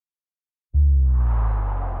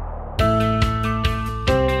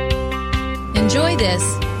Enjoy this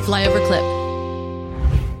flyover clip.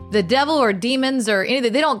 The devil or demons or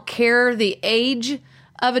anything, they don't care the age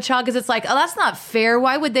of a child because it's like, oh, that's not fair.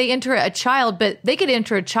 Why would they enter a child? But they could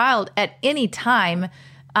enter a child at any time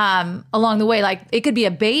along the way. Like it could be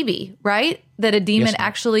a baby, right? That a demon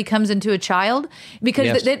actually comes into a child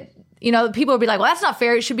because people will be like, well, that's not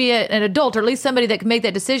fair. It should be an adult or at least somebody that can make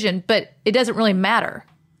that decision. But it doesn't really matter.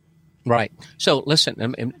 Right. So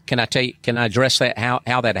listen, can I address that,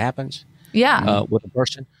 how that happens? Yeah. With a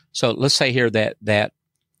person. So let's say here that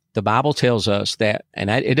the Bible tells us that, and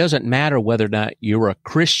it doesn't matter whether or not you're a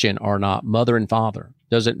Christian or not, mother and father,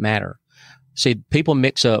 doesn't matter. See, people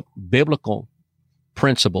mix up biblical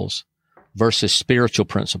principles versus spiritual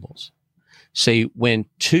principles. See, when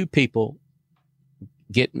two people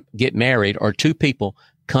get married or two people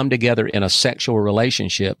come together in a sexual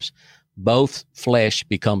relationships, both flesh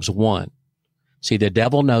becomes one. See, the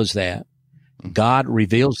devil knows that. God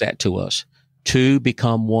reveals that to us. Two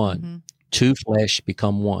become one. Mm-hmm. Two flesh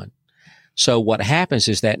become one. So what happens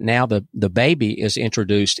is that now the baby is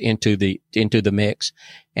introduced into the mix,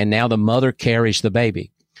 and now the mother carries the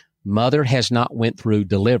baby. Mother has not went through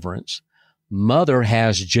deliverance. Mother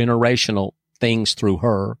has generational things through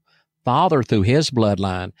her. Father, through his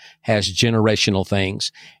bloodline, has generational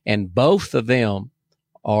things. And both of them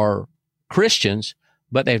are Christians,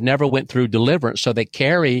 but they've never went through deliverance. So they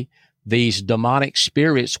carry these demonic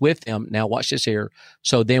spirits with them. Now watch this here.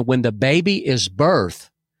 So then when the baby is birthed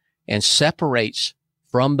and separates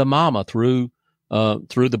from the mama through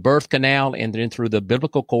the birth canal and then through the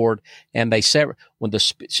biblical cord, and they separate,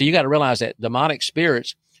 so you got to realize that demonic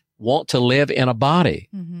spirits want to live in a body.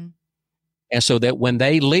 Mm-hmm. And so that when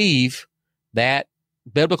they leave that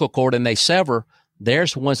biblical cord and they sever,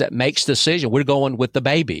 there's the ones that makes the decision. We're going with the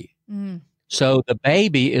baby. Mm. So the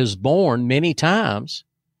baby is born many times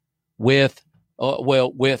with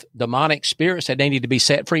demonic spirits that they need to be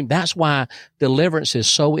set free. That's why deliverance is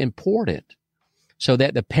so important, so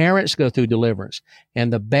that the parents go through deliverance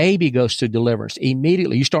and the baby goes through deliverance.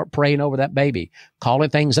 Immediately, you start praying over that baby, calling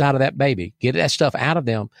things out of that baby, get that stuff out of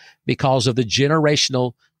them because of the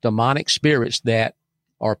generational demonic spirits that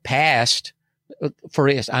are passed. For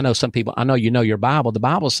instance, I know you know your Bible. The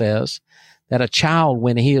Bible says that a child,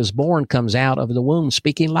 when he is born, comes out of the womb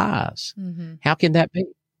speaking lies. Mm-hmm. How can that be?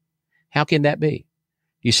 How can that be?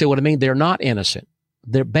 You see what I mean? They're not innocent.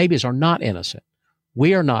 Their babies are not innocent.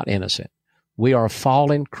 We are not innocent. We are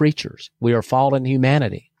fallen creatures. We are fallen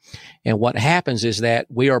humanity. And what happens is that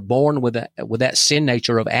we are born with that sin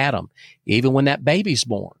nature of Adam. Even when that baby's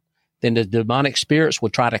born, then the demonic spirits will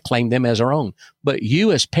try to claim them as their own. But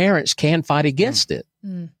you as parents can fight against it.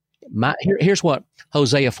 Mm. Here's what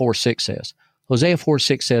Hosea 4:6 says. Hosea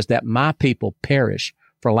 4:6 says that my people perish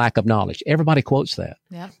for lack of knowledge. Everybody quotes that.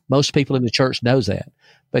 Yeah. Most people in the church knows that.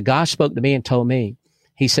 But God spoke to me and told me,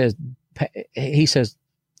 he says,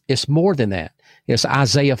 it's more than that. It's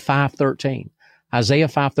Isaiah 5:13. Isaiah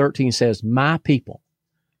 5:13 says, my people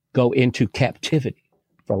go into captivity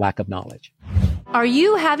for lack of knowledge. Are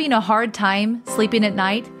you having a hard time sleeping at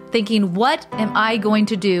night, thinking, what am I going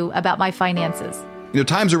to do about my finances?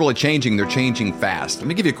 Times are really changing. They're changing fast. Let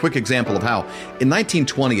me give you a quick example of how. In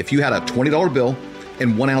 1920, if you had a $20 bill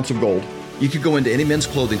and 1 ounce of gold, you could go into any men's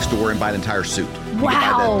clothing store and buy an entire suit. You could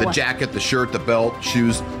buy the jacket, the shirt, the belt,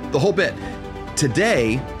 shoes, the whole bit.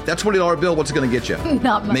 Today, that $20 bill, what's it going to get you?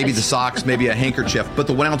 Not much. Maybe the socks, maybe a handkerchief, but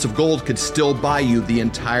the 1 ounce of gold could still buy you the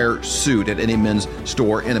entire suit at any men's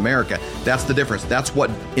store in America. That's the difference. That's what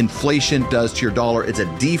inflation does to your dollar. It's a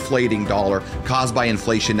deflating dollar caused by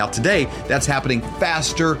inflation. Now today, that's happening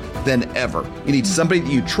faster than ever. You need somebody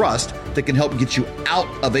that you trust that can help get you out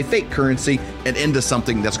of a fake currency and into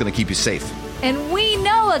something that's going to keep you safe. And we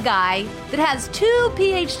know a guy that has 2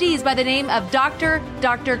 PhDs by the name of Dr.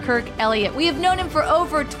 Kirk Elliott. We have known him for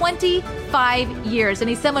over 25 years, and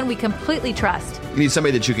he's someone we completely trust. You need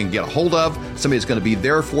somebody that you can get a hold of, somebody that's going to be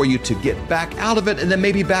there for you to get back out of it, and then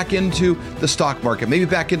maybe back into the stock market, maybe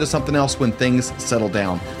back into something else when things settle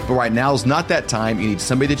down. But right now is not that time. You need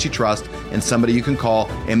somebody that you trust and somebody you can call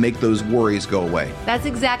and make those worries go away. That's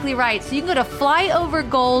exactly right. So you can go to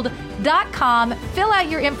flyovergold.com, fill out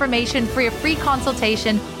your information for your free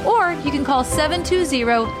consultation, or you can call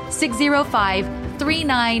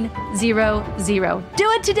 720-605-3900.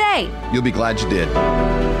 Do it today. You'll be glad you did.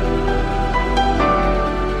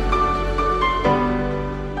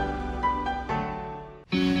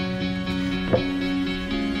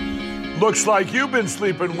 Looks like you've been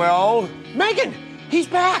sleeping well. Megan, he's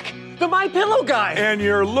back. The MyPillow guy. And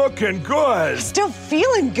you're looking good. Still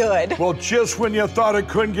feeling good. Well, just when you thought it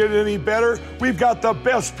couldn't get any better, we've got the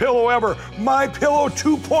best pillow ever, MyPillow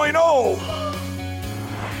 2.0.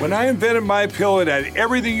 When I invented My Pillow, it had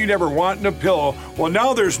everything you'd ever want in a pillow. Well,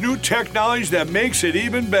 now there's new technology that makes it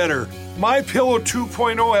even better. My Pillow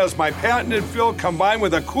 2.0 has my patented fill combined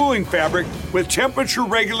with a cooling fabric with temperature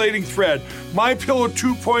regulating thread. My Pillow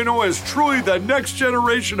 2.0 is truly the next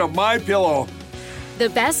generation of My Pillow. The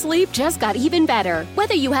best sleep just got even better.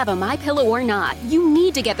 Whether you have a MyPillow or not, you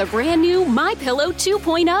need to get the brand new MyPillow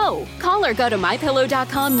 2.0. Call or go to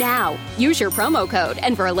MyPillow.com now. Use your promo code,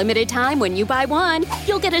 and for a limited time when you buy one,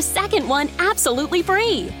 you'll get a second one absolutely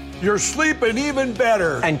free. You're sleeping even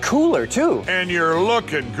better. And cooler, too. And you're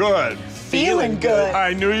looking good. Feeling good.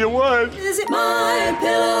 I knew you would. Visit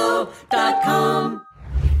MyPillow.com.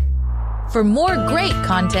 For more great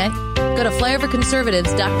content, go to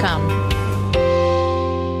flyoverconservatives.com.